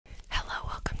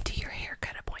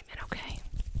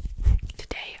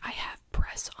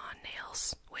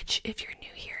which if you're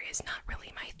new here is not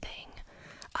really my thing.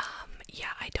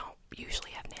 Yeah, I don't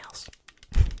usually have nails.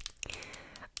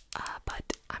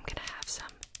 But I'm gonna have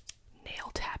some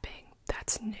nail tapping.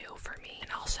 That's new for me. And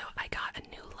also, I got a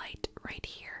new light right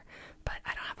here, but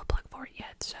I don't have a plug for it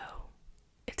yet, so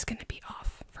it's gonna be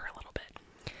off for a little bit.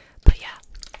 But yeah,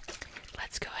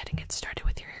 let's go ahead and get started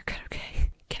with your haircut, okay?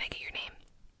 Can I get your name?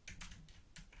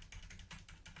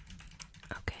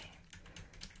 Okay.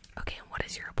 Okay, and what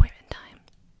is your appointment time?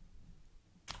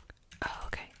 Oh,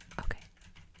 okay, okay.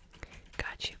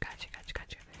 Got you.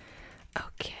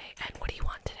 Okay, and what do you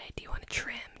want today? Do you want a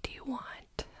trim? Do you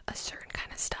want a certain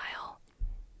kind of style?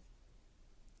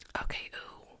 Okay,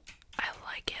 ooh, I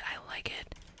like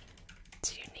it.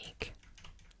 It's unique.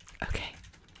 Okay,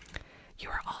 you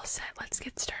are all set. Let's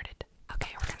get started.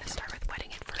 Okay, we're gonna start with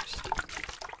wetting it first.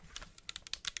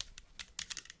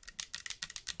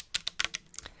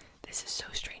 This is so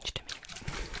strange to me.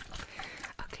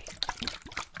 Okay,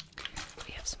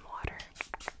 we have some water.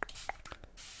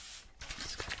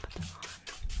 Just gonna put them on.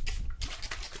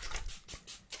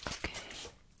 Okay.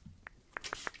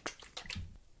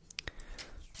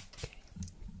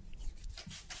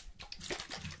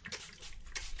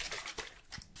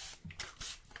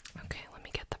 Okay, let me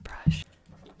get the brush.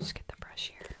 Just get the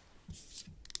brush here.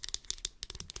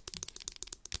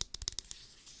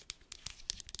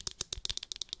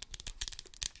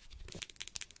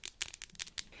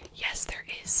 Yes, there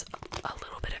is a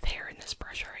little bit of hair in this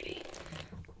brush already.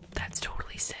 That's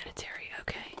totally sanitary,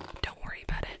 okay? Don't worry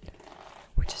about it.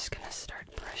 We're just gonna start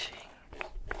brushing.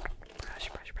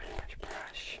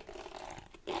 Brush.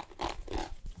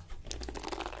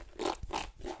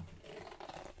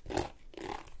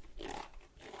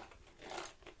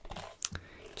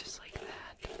 Just like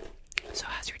that. So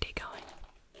how's your day going?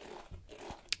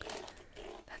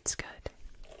 That's good.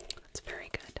 That's very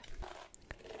good.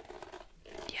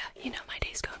 Yeah, you know, my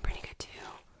day's going pretty good too.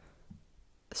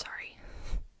 Sorry.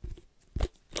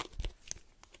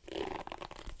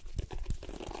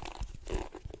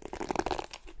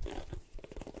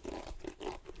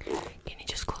 Can you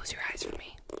just close your eyes for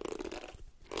me?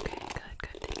 Okay,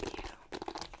 good, thank you.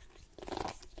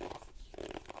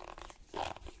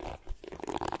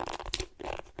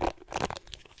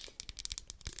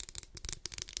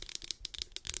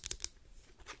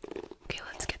 Okay,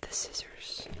 let's get the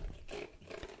scissors.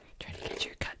 Try to get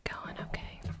your cut going,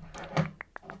 okay?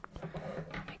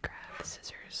 Let me grab the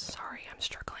scissors. Sorry, I'm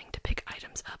struggling to pick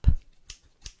items up.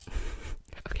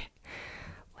 Okay,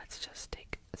 let's just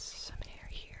take some hair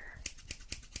here.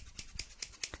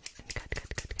 And cut.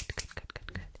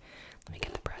 Let me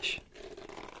get the brush.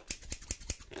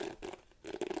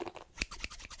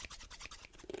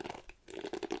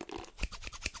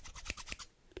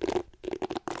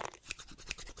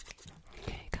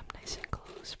 Okay, come nice and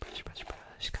close. Brush. Cut.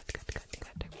 Brush. Cut.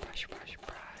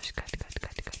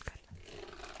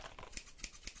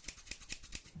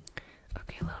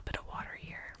 Okay, a little bit of water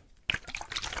here.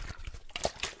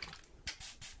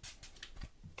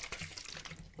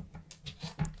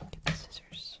 Get the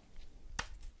scissors.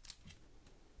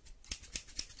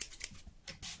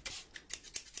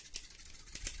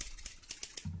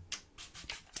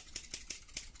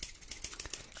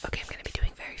 Okay, I'm going to be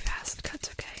doing very fast cuts,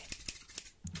 okay?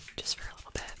 Just for a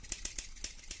little bit.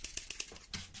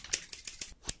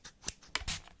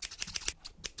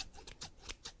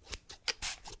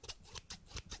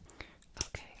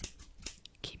 Okay.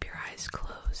 Keep your eyes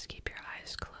closed.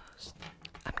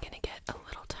 I'm going to get a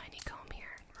little tiny comb here.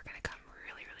 We're going to come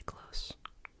really close.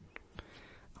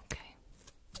 Okay.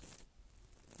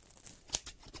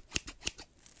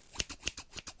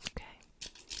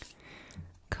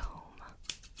 Comb.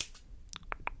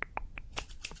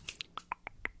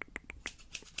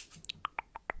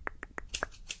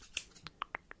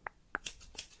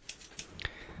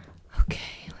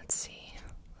 Okay, let's see.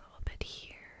 A little bit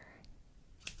here.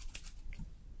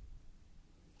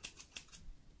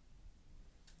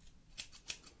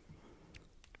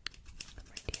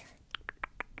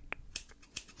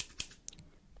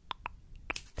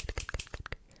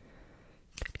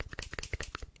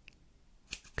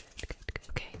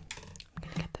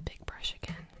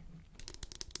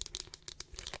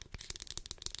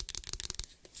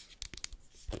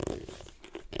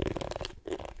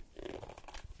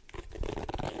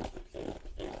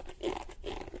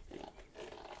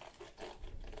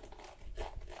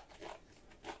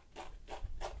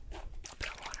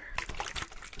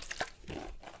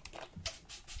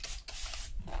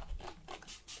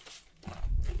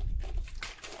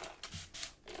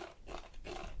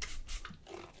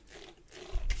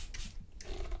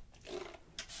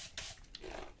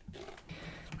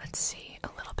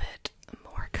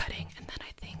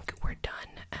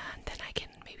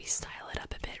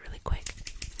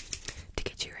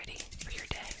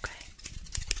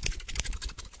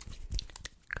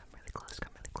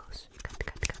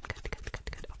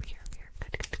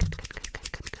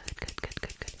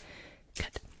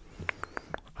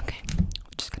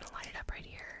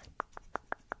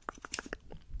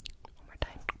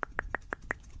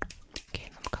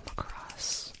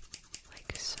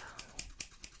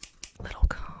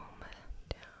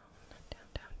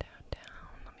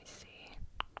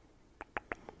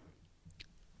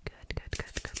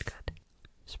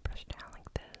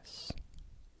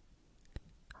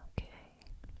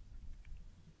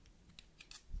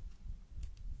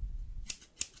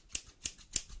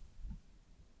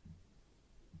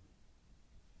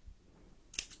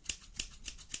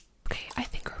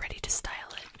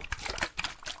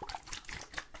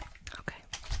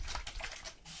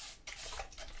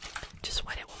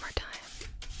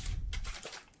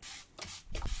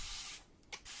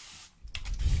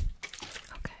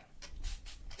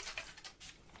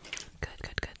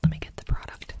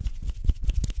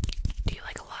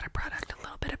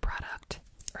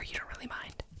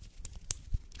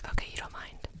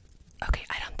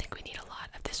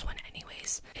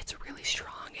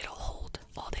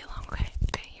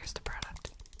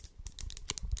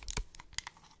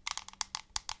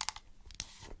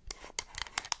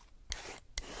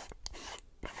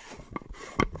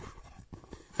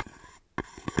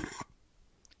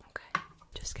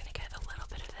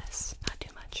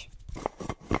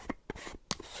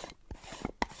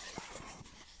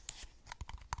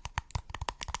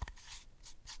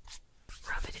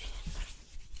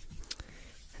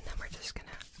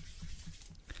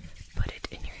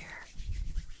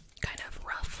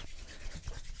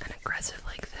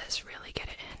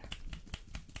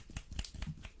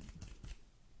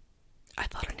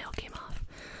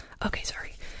 Okay,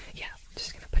 sorry. Yeah,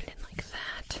 just gonna put it in like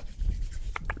that.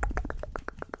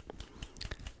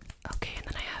 Okay, and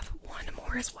then I have one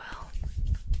more as well.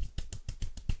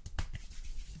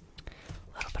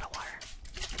 A little bit of water.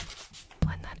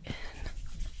 Blend that in.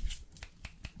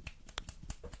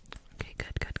 Okay,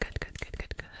 good, good, good, good, good,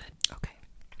 good, good. Okay.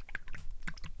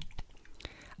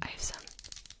 I have some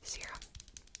serum.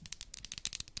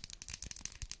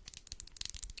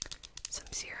 Some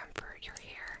serum for your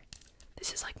hair.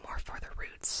 This is like more for the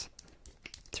roots.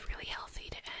 It's really healthy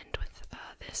to end with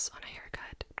this on a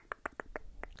haircut.